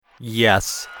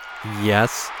Yes,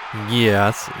 yes,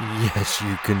 yes, yes,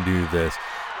 you can do this.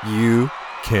 You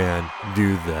can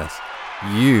do this.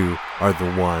 You are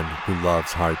the one who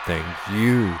loves hard things.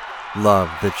 You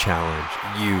love the challenge.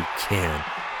 You can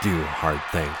do hard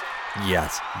things.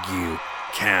 Yes, you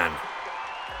can.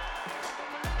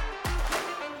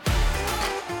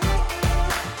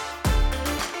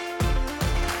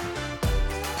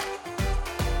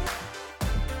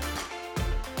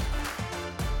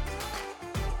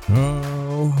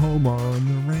 Oh, home on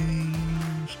the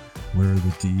range, where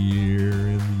the deer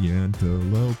and the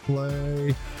antelope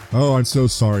play. Oh, I'm so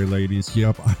sorry, ladies.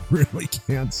 Yep, I really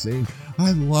can't sing.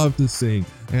 I love to sing,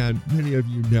 and many of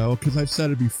you know, because I've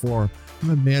said it before,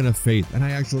 I'm a man of faith, and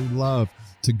I actually love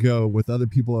to go with other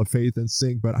people of faith and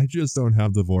sing, but I just don't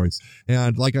have the voice.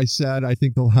 And like I said, I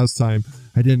think the last time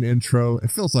I did an intro,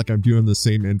 it feels like I'm doing the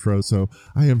same intro, so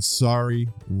I am sorry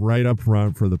right up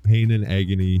front for the pain and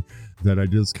agony that I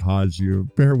just caused you.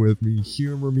 Bear with me,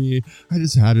 humor me. I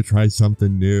just had to try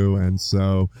something new, and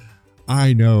so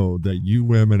I know that you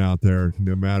women out there,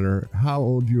 no matter how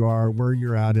old you are, where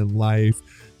you're at in life,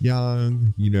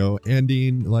 young,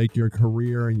 ending like your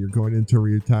career and you're going into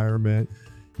retirement,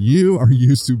 you are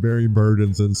used to bearing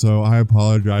burdens, and so I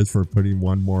apologize for putting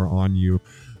one more on you.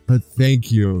 But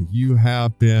thank you. You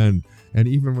have been, and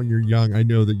even when you're young, I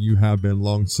know that you have been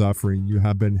long-suffering. You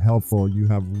have been helpful. You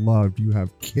have loved. You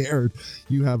have cared.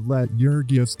 You have let your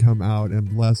gifts come out and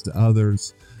blessed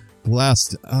others.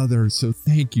 So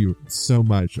thank you so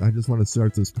much. I just want to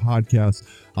start this podcast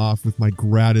off with my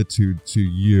gratitude to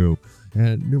you.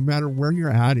 And no matter where you're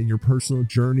at in your personal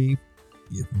journey,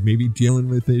 maybe dealing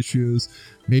with issues,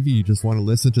 maybe you just want to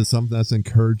listen to something that's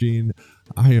encouraging,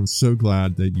 I am so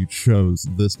glad that you chose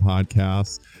this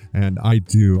podcast. And I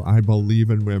believe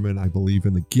in women. I believe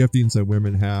in the giftings that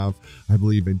women have. I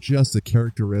believe in just the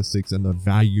characteristics and the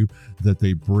value that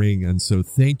they bring. And so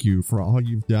thank you for all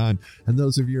you've done. And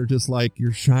those of you are just like,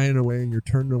 you're shying away and you're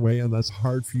turning away and that's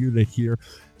hard for you to hear,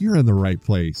 you're in the right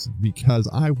place, because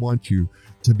I want you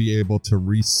to be able to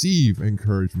receive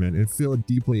encouragement and feel it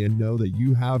deeply and know that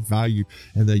you have value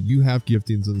and that you have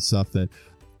giftings and stuff that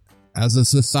as a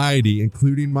society,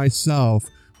 including myself,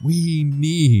 we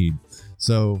need.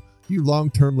 So you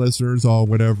long-term listeners, all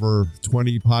whatever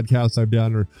 20 podcasts I've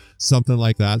done or something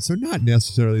like that. So not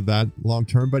necessarily that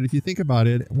long-term, but if you think about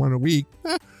it, one a week,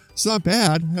 it's not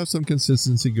bad. Have some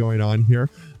consistency going on here,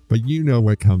 but you know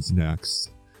what comes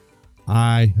next.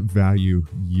 I value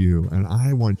you, and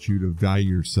I want you to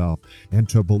value yourself and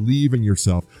to believe in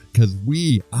yourself, because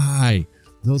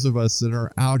those of us that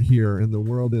are out here in the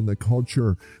world, in the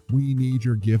culture, we need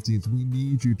your giftings. We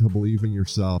need you to believe in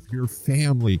yourself, your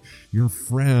family, your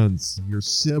friends, your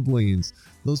siblings,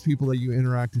 those people that you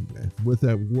interact with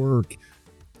at work.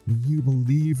 When you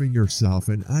believe in yourself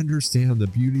and understand the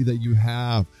beauty that you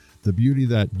have, the beauty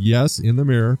that, yes, in the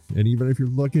mirror, and even if you're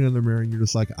looking in the mirror and you're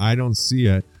just like, I don't see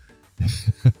it,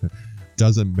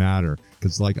 doesn't matter.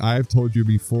 Because like I've told you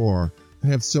before, I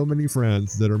have so many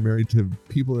friends that are married to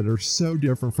people that are so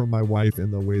different from my wife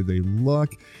in the way they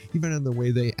look, even in the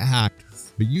way they act.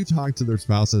 But you talk to their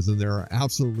spouses and they're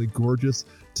absolutely gorgeous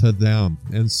to them.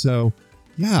 And so,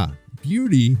 yeah,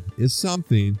 beauty is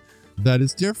something that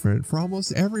is different for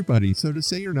almost everybody. So to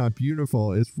say you're not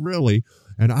beautiful is really,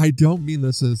 and I don't mean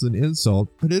this as an insult,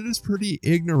 but it is pretty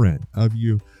ignorant of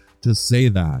you to say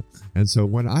that. And so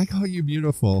when I call you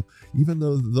beautiful, even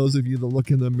though those of you that look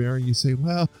in the mirror and you say,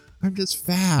 well, I'm just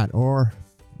fat, or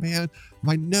man,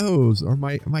 my nose, or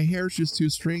my hair's just too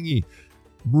stringy.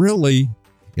 Really,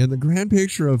 in the grand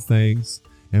picture of things,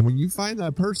 and when you find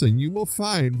that person, you will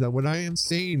find that what I am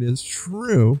saying is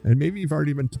true. And maybe you've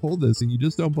already been told this and you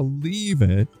just don't believe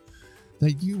it,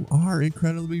 that you are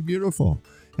incredibly beautiful.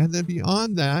 And then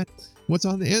beyond that, what's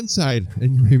on the inside?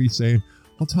 And you may be saying,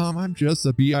 well, Tom, I'm just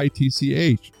a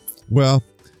bitch. Well,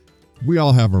 we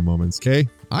all have our moments, okay?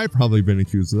 I've probably been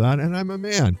accused of that, and I'm a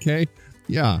man, okay?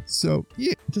 Yeah, so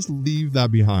just leave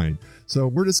that behind. So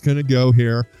we're just going to go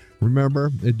here. Remember,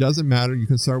 it doesn't matter. You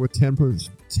can start with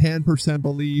 10%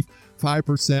 belief,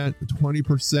 5%,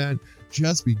 20%.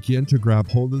 Just begin to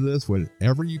grab hold of this,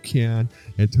 whatever you can,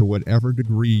 and to whatever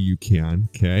degree you can,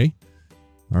 okay?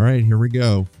 All right, here we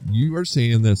go. You are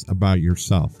saying this about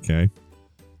yourself, okay?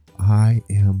 I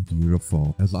am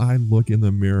beautiful. As I look in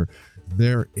the mirror,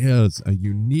 there is a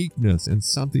uniqueness and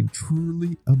something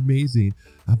truly amazing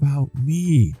about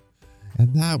me.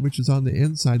 And that which is on the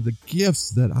inside, the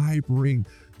gifts that I bring,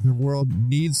 the world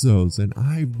needs those, and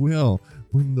I will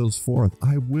bring those forth.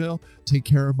 I will take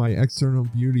care of my external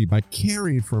beauty by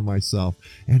caring for myself,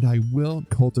 and I will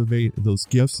cultivate those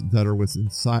gifts that are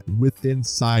within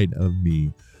inside of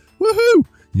me. Woohoo!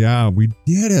 Yeah, we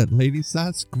did it, ladies.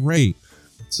 That's great.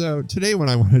 So today what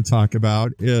I want to talk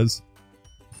about is,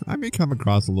 I may come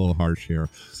across a little harsh here.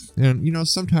 And,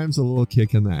 sometimes a little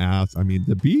kick in the ass. I mean,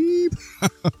 the beep.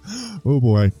 Oh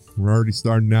boy, we're already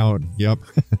starting out. Yep.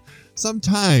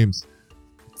 Sometimes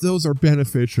those are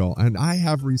beneficial. And I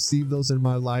have received those in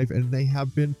my life, and they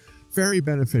have been very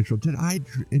beneficial. Did I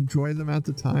enjoy them at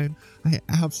the time? I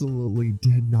absolutely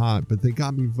did not. But they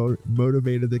got me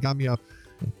motivated. They got me up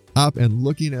and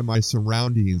looking at my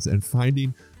surroundings and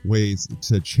finding ways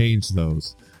to change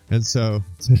those. And so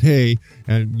today,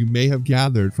 and you may have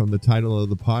gathered from the title of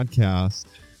the podcast,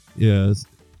 it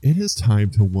is time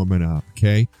to woman up,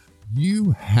 okay?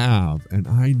 You have, and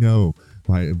I know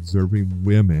by observing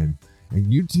women,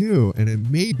 and you do, and it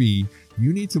may be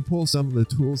you need to pull some of the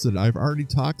tools that I've already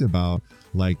talked about,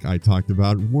 like I talked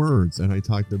about words, and I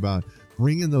talked about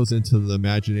bringing those into the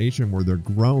imagination where they're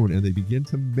grown and they begin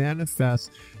to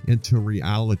manifest into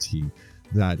reality.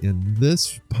 That in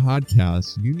this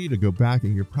podcast, you need to go back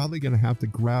and you're probably going to have to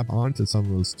grab onto some of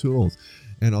those tools.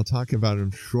 And I'll talk about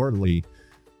them shortly.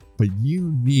 But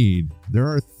there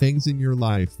are things in your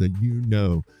life that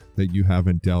that you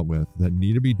haven't dealt with, that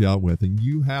need to be dealt with. And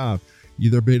you have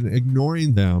either been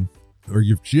ignoring them or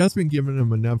you've just been giving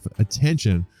them enough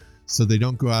attention so they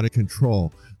don't go out of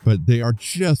control. But they are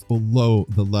just below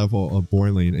the level of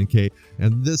boiling, okay?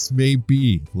 And this may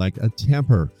be like a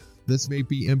temper. This may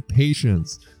be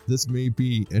impatience. This may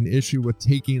be an issue with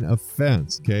taking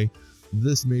offense, okay?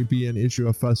 This may be an issue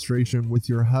of frustration with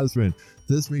your husband.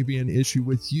 This may be an issue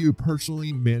with you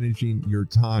personally managing your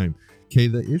time, okay?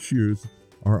 The issues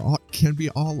can be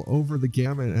all over the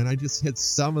gamut, and I just hit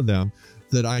some of them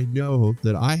that I know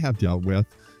that I have dealt with,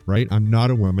 right? I'm not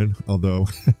a woman, although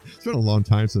it's been a long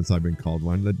time since I've been called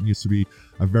one. That used to be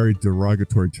a very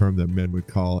derogatory term that men would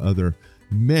call other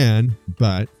men,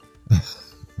 but...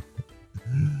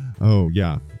 Oh,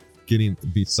 yeah. Getting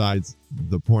besides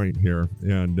the point here,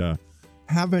 and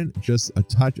haven't just a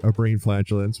touch of brain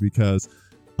flatulence because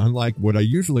unlike what I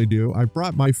usually do, I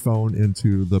brought my phone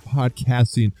into the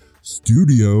podcasting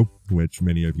studio, which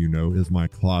many of you know is my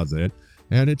closet,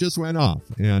 and it just went off.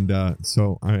 And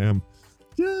so I am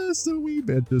just a wee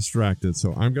bit distracted.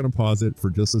 So I'm going to pause it for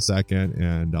just a second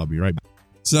and I'll be right back.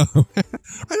 So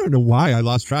I don't know why I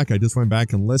lost track. I just went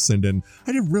back and listened, and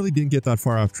I didn't get that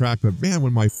far off track. But man,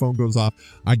 when my phone goes off,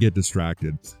 I get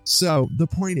distracted. So the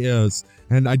point is,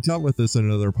 and I dealt with this in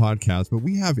another podcast, but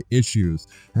we have issues,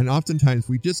 and oftentimes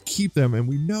we just keep them, and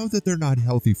we know that they're not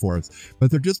healthy for us, but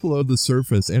they're just below the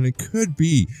surface, and it could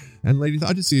be. And ladies,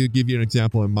 I'll just give you an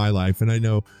example in my life, and I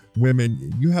know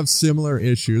women, you have similar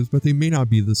issues, but they may not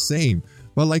be the same.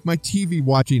 But like my TV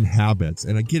watching habits,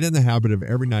 and I get in the habit of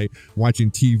every night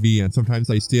watching TV, and sometimes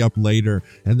I stay up later,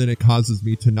 and then it causes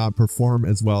me to not perform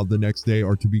as well the next day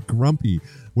or to be grumpy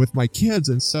with my kids.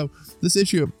 And so this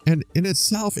issue, and in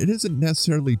itself, it isn't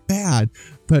necessarily bad,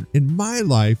 but in my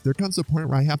life, there comes a point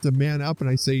where I have to man up and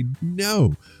I say,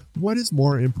 no, what is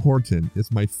more important is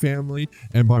my family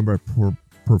and my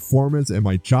performance and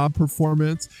my job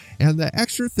performance and the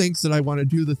extra things that I want to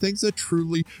do, the things that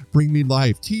truly bring me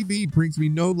life. TV brings me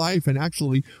no life, and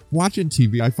actually watching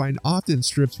TV I find often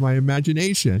strips my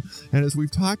imagination. And as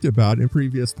we've talked about in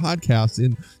previous podcasts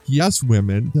in Yes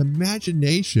Women, the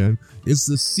imagination is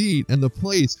the seat and the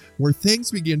place where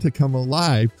things begin to come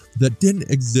alive that didn't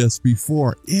exist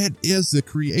before. It is the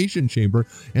creation chamber,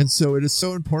 and so it is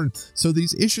so important. So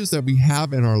these issues that we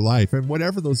have in our life, and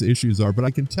whatever those issues are, but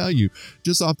I can tell you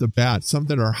just off the bat, some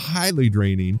that are highly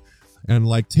draining, and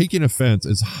like taking offense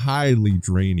is highly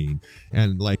draining,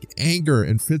 and like anger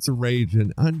and fits of rage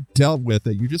and undealt with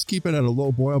it, you just keep it at a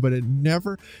low boil, but it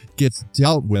never gets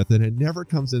dealt with, and it never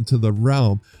comes into the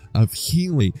realm of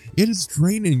healing. It is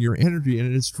draining your energy, and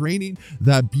it is draining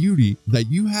that beauty that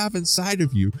you have inside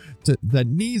of you that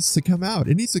needs to come out.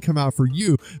 It needs to come out for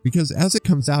you, because as it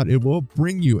comes out, it will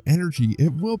bring you energy.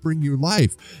 It will bring you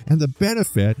life. And the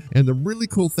benefit and the really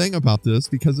cool thing about this,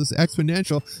 because it's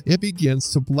exponential, it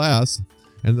begins to bless.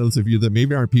 And those of you that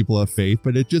maybe aren't people of faith,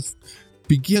 but it just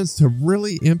begins to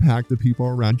really impact the people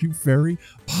around you very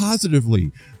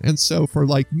positively. And so for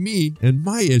like me and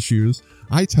my issues,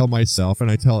 I tell myself and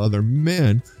I tell other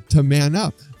men to man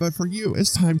up. But for you,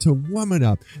 it's time to woman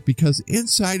up, because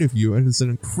inside of you, it is an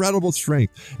incredible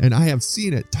strength. And I have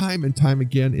seen it time and time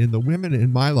again in the women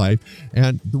in my life.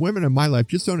 And the women in my life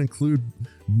just don't include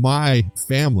my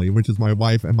family, which is my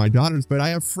wife and my daughters, but I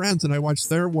have friends, and I watch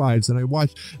their wives and I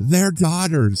watch their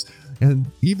daughters. and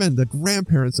even the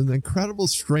grandparents and the incredible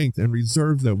strength and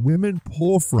reserve that women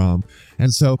pull from.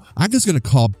 And so I'm just going to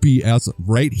call BS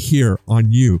right here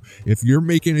on you. If you're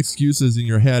making excuses in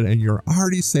your head and you're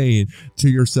already saying to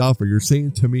yourself, or you're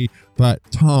saying to me, but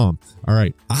Tom, all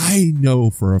right, I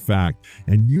know for a fact,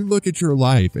 and you look at your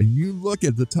life and you look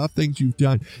at the tough things you've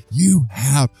done, you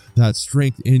have that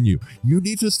strength in you. You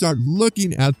need to start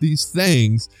looking at these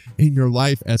things in your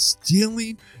life as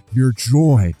stealing your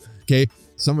joy. Okay.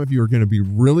 Some of you are going to be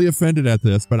really offended at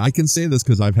this, but I can say this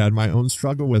because I've had my own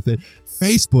struggle with it.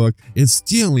 Facebook is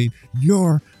stealing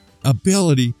your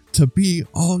ability to be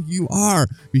all you are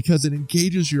because it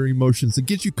engages your emotions. It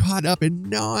gets you caught up in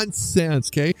nonsense,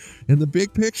 okay? In the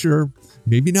big picture,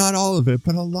 maybe not all of it,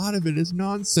 but a lot of it is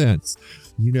nonsense,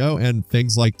 and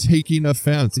things like taking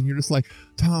offense. And you're just like,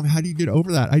 Tom, how do you get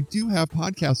over that? I do have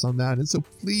podcasts on that. And so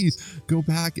please go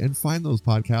back and find those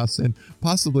podcasts, and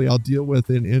possibly I'll deal with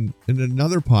it in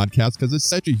another podcast because it's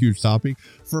such a huge topic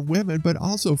for women, but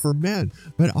also for men.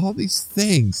 But all these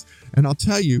things, and I'll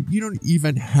tell you, you don't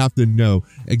even have to know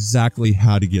exactly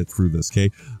how to get through this, okay?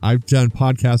 I've done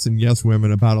podcasts in Yes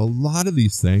Women about a lot of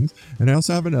these things. And I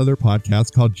also have another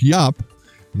podcast called Yup.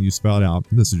 And you spell it out.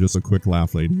 This is just a quick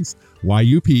laugh, ladies.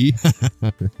 Y-U-P.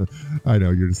 I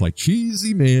know, you're just like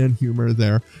cheesy man humor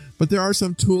there. But there are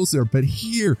some tools there. But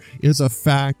here is a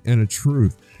fact and a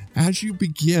truth. As you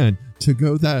begin to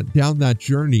go down that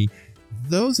journey,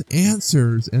 those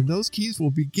answers and those keys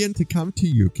will begin to come to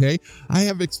you, okay? I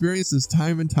have experienced this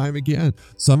time and time again.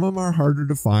 Some of them are harder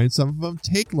to find. Some of them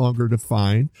take longer to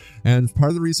find. And part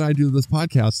of the reason I do this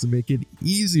podcast is to make it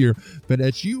easier. But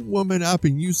as you woman up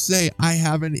and you say, I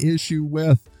have an issue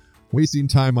with wasting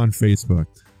time on Facebook.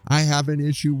 I have an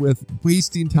issue with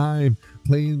wasting time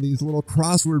playing these little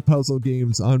crossword puzzle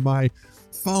games on my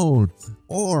phone.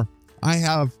 Or I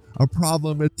have a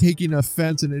problem with taking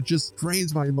offense and it just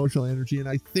drains my emotional energy and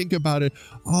I think about it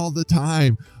all the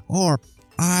time. Or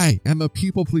I am a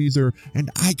people pleaser and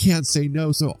I can't say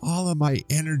no, so all of my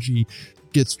energy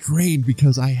gets drained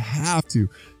because I have to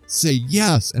say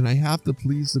yes and I have to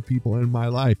please the people in my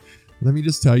life. Let me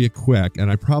just tell you quick, and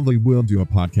I probably will do a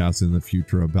podcast in the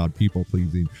future about people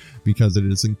pleasing because it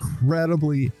is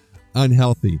incredibly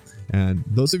unhealthy. And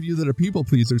those of you that are people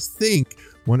pleasers think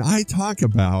when I talk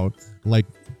about like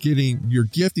getting your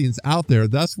giftings out there,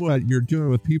 that's what you're doing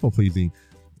with people pleasing.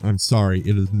 I'm sorry,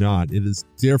 it is not. It is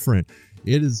different.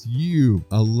 It is you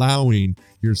allowing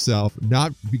yourself,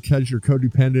 not because you're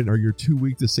codependent or you're too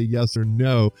weak to say yes or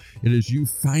no. It is you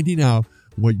finding out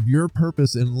what your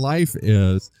purpose in life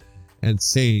is and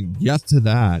saying yes to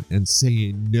that and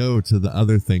saying no to the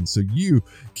other things so you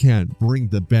can bring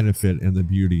the benefit and the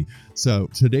beauty. So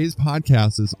today's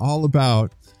podcast is all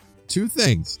about two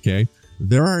things, okay?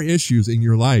 There are issues in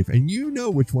your life and you know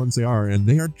which ones they are, and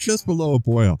they are just below a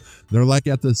boil. They're like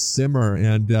at the simmer,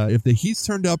 and if the heat's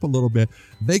turned up a little bit,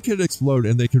 they could explode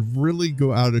and they could really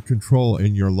go out of control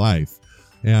in your life.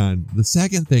 And the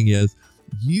second thing is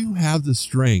you have the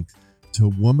strength to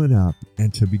woman up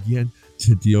and to begin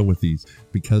to deal with these,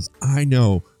 because I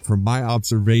know from my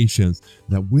observations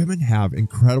that women have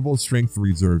incredible strength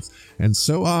reserves. And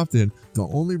so often the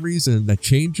only reason that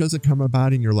change doesn't come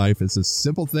about in your life is a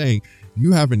simple thing.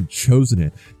 You haven't chosen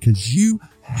it, because you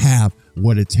have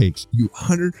what it takes. You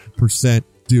 100%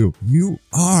 do. You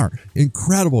are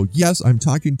incredible. Yes, I'm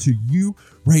talking to you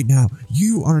right now.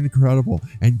 You are incredible,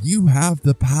 and you have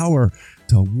the power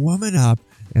to woman up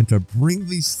and to bring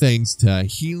these things to a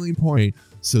healing point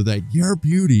so that your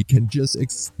beauty can just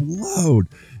explode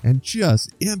and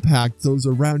just impact those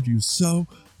around you so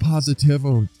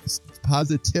positively.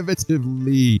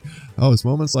 Oh, it's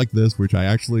moments like this which I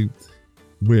actually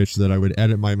wish that I would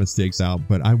edit my mistakes out,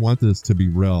 but I want this to be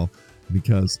real,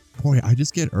 because boy, I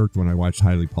just get irked when I watch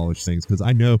highly polished things, because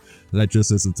I know that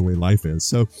just isn't the way life is.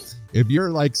 So if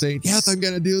you're like saying, yes, I'm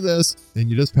going to do this,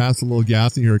 and you just pass a little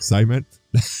gas in your excitement,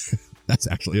 that's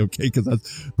actually okay, because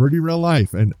that's pretty real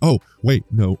life. And oh, wait,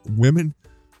 no, women,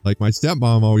 like my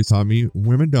stepmom always taught me,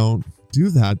 women don't do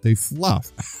that. They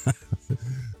fluff.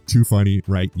 Too funny,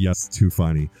 right? Yes, too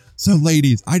funny. So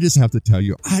ladies, I just have to tell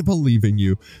you, I believe in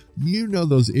you. You know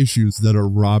those issues that are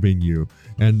robbing you,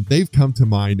 and they've come to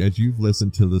mind as you've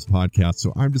listened to this podcast.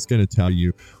 So I'm just going to tell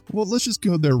you, well, let's just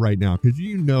go there right now, because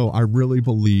you know I really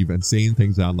believe in saying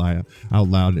things out loud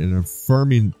and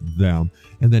affirming them,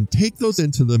 and then take those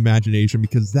into the imagination,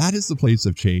 because that is the place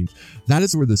of change. That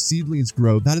is where the seedlings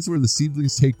grow. That is where the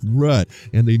seedlings take root,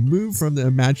 and they move from the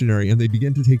imaginary and they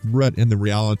begin to take root in the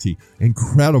reality.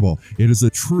 Incredible. It is a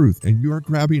truth, and you are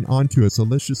grabbing onto it. So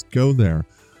let's just go there.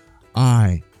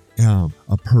 I am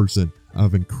a person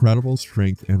of incredible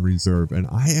strength and reserve, and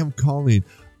I am calling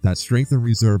that strength and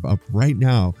reserve up right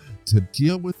now to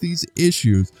deal with these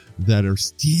issues that are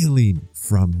stealing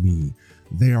from me.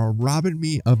 They are robbing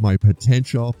me of my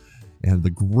potential and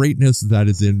the greatness that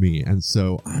is in me. And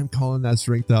so I'm calling that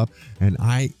strength up, and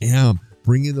I am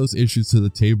bringing those issues to the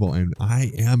table, and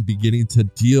I am beginning to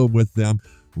deal with them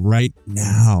right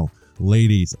now.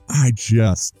 Ladies, I'm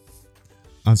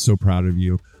so proud of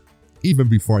you. Even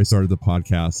before I started the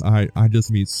podcast, I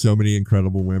just meet so many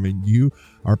incredible women. You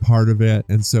are part of it.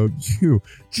 And so you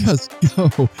just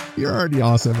go. You're already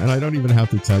awesome. And I don't even have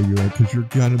to tell you it because you're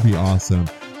going to be awesome.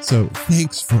 So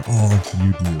thanks for all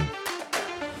you do.